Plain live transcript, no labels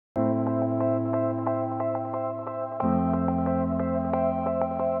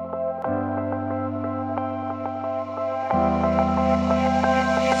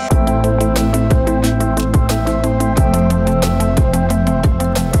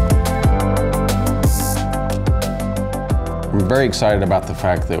I'm very excited about the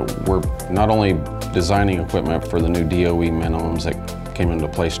fact that we're not only designing equipment for the new DOE minimums that came into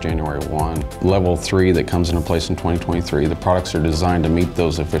place January 1, Level 3 that comes into place in 2023. The products are designed to meet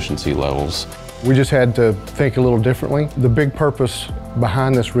those efficiency levels. We just had to think a little differently. The big purpose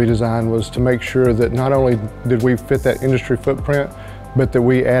behind this redesign was to make sure that not only did we fit that industry footprint, but that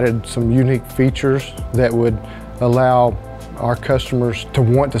we added some unique features that would allow our customers to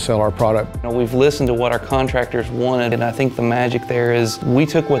want to sell our product. You know, we've listened to what our contractors wanted, and I think the magic there is we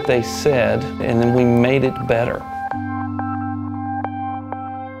took what they said and then we made it better.